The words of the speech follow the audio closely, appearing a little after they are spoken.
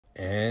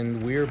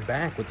And we're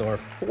back with our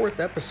fourth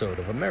episode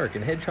of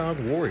American Hedgehog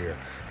Warrior.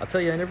 I'll tell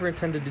you, I never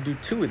intended to do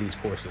two of these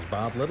courses,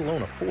 Bob, let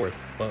alone a fourth,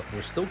 but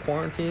we're still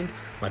quarantined.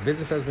 My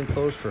business has been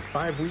closed for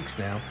 5 weeks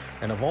now,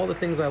 and of all the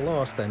things I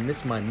lost, I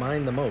miss my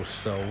mind the most,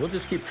 so we'll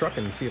just keep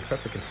trucking and see if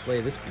Pepper can slay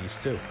this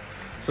beast too.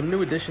 Some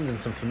new additions and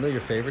some familiar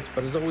favorites,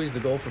 but as always, the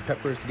goal for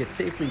Pepper is to get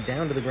safely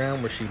down to the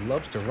ground where she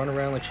loves to run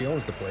around like she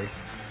owns the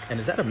place. And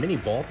is that a mini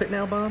ball pit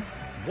now, Bob?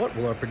 What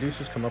will our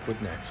producers come up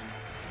with next?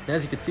 And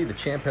as you can see, the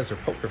champ has her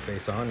poker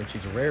face on, and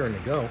she's raring to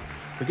go.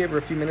 We gave her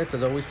a few minutes,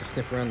 as always, to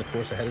sniff around the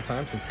course ahead of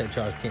time, since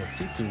hedgehogs can't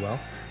see too well.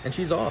 And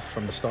she's off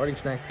from the starting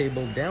snack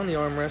table, down the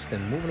armrest,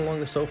 and moving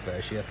along the sofa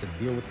as she has to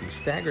deal with these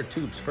staggered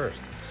tubes first.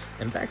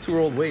 And back to her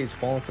old ways,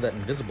 falling for that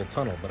invisible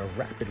tunnel, but a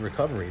rapid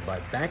recovery by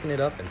backing it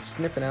up and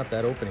sniffing out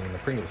that opening in the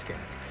Pringles can.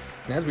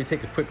 And as we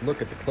take a quick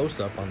look at the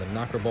close-up on the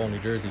Knockerball, New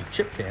Jersey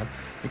chip cam,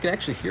 you can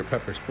actually hear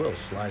Pepper's quills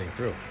sliding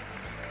through.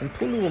 And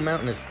Pool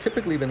Mountain has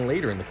typically been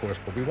later in the course,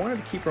 but we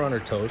wanted to keep her on her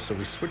toes, so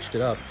we switched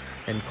it up.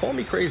 And call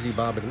me crazy,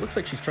 Bob, but it looks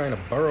like she's trying to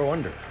burrow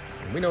under.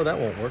 And we know that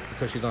won't work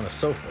because she's on a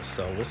sofa,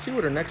 so we'll see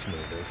what her next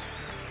move is.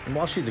 And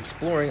while she's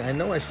exploring, I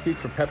know I speak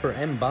for Pepper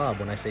and Bob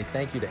when I say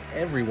thank you to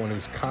everyone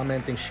who's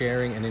commenting,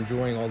 sharing, and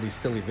enjoying all these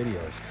silly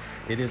videos.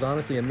 It is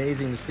honestly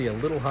amazing to see a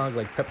little hog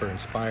like Pepper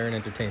inspire and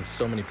entertain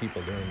so many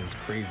people during these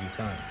crazy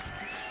times.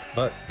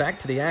 But back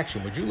to the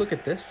action, would you look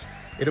at this?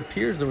 It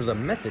appears there was a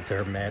method to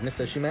her madness,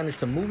 as she managed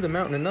to move the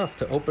mountain enough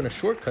to open a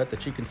shortcut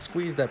that she can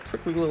squeeze that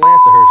prickly little ass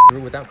of hers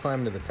through without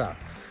climbing to the top.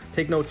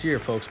 Take notes here,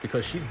 folks,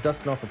 because she's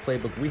dusting off a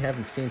playbook we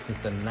haven't seen since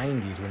the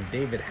 90s when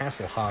David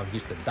Hasselhoff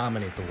used to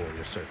dominate the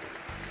Warrior circuit.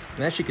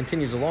 And as she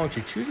continues along,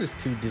 she chooses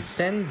to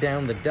descend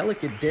down the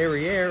delicate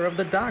derriere of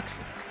the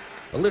dachshund.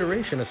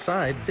 Alliteration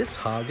aside, this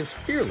hog is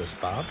fearless,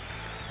 Bob.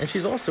 And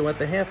she's also at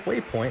the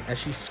halfway point as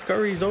she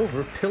scurries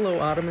over Pillow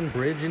Ottoman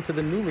Bridge into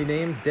the newly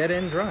named Dead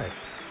End Drive.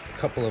 A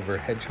couple of her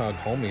hedgehog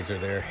homies are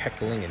there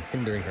heckling and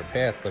hindering her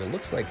path, but it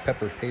looks like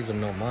Pepper pays them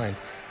no mind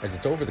as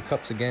it's over the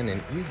cups again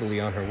and easily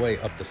on her way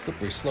up the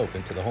slippery slope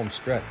into the home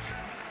stretch.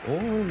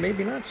 Or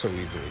maybe not so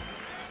easily.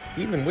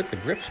 Even with the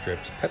grip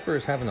strips, Pepper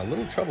is having a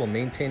little trouble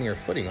maintaining her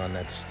footing on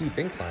that steep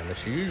incline that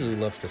she usually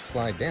loves to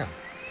slide down.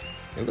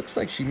 It looks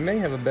like she may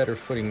have a better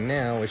footing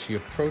now as she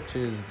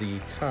approaches the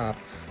top.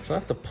 She'll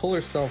have to pull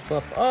herself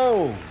up.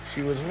 Oh,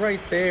 she was right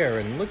there,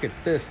 and look at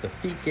this. The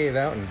feet gave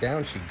out and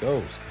down she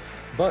goes.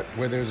 But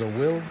where there's a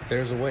will,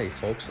 there's a way,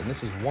 folks, and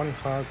this is one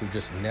hog who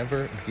just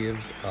never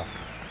gives up.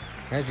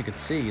 As you can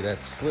see,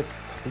 that slip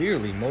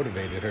clearly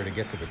motivated her to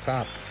get to the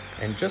top,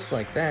 and just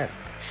like that,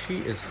 she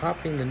is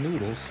hopping the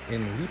noodles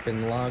in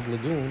Leapin' Log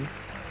Lagoon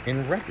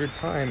in record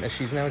time, as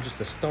she's now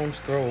just a stone's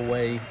throw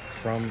away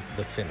from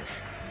the finish.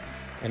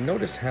 And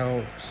notice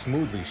how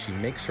smoothly she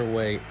makes her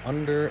way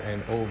under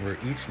and over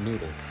each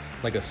noodle,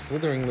 like a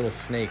slithering little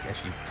snake as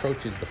she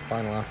approaches the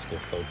final obstacle,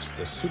 folks,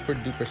 the super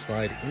duper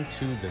slide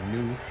into the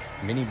new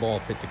mini ball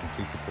pit to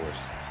complete the course.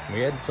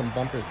 We added some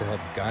bumpers to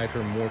help guide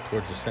her more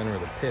towards the center of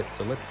the pit,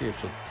 so let's see if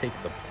she'll take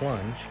the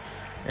plunge.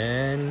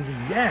 And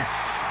yes,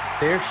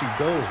 there she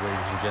goes,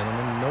 ladies and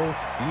gentlemen, no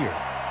fear.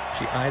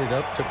 She eyed it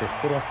up, took her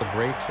foot off the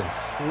brakes, and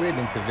slid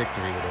into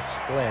victory with a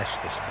splash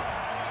this time.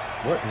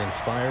 What an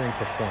inspiring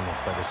performance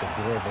by this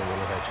adorable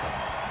little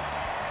hedgehog.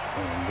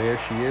 And there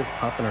she is,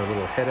 popping her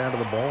little head out of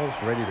the balls,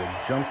 ready to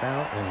jump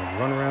out and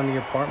run around the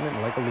apartment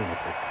like a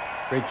lunatic.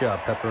 Great job,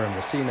 Pepper, and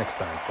we'll see you next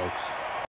time, folks.